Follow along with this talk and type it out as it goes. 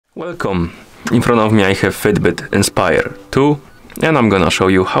Welcome. In front of me I have Fitbit Inspire 2 and I'm gonna show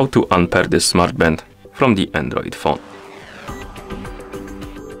you how to unpair this smartband from the Android phone.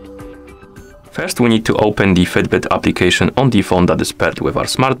 First we need to open the Fitbit application on the phone that is paired with our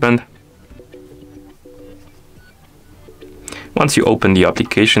smartband. Once you open the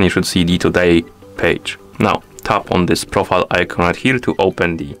application, you should see the Today page. Now tap on this profile icon right here to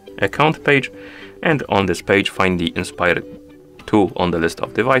open the account page, and on this page find the Inspire 2 on the list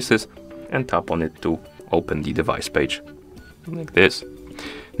of devices and tap on it to open the device page, like this.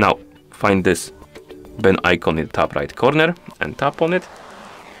 Now find this bin icon in the top right corner and tap on it,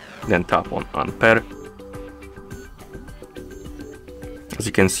 then tap on Unpair. As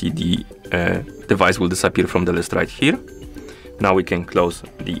you can see, the device will disappear from the list right here. Now we can close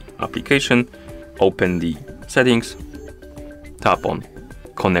the application, open the settings, tap on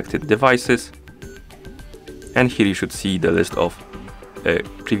connected devices, and here you should see the list of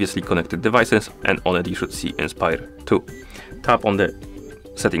previously connected devices, and on it you should see Inspire 2. Tap on the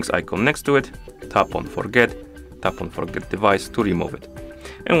settings icon next to it, tap on forget device to remove it.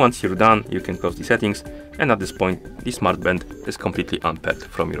 And once you're done, you can close the settings, and at this point the smartband is completely unpaired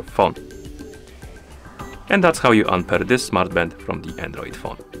from your phone. And that's how you unpair this smartband from the Android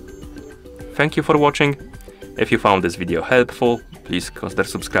phone. Thank you for watching. If you found this video helpful, please consider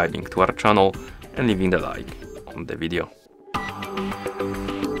subscribing to our channel and leaving a like on the video.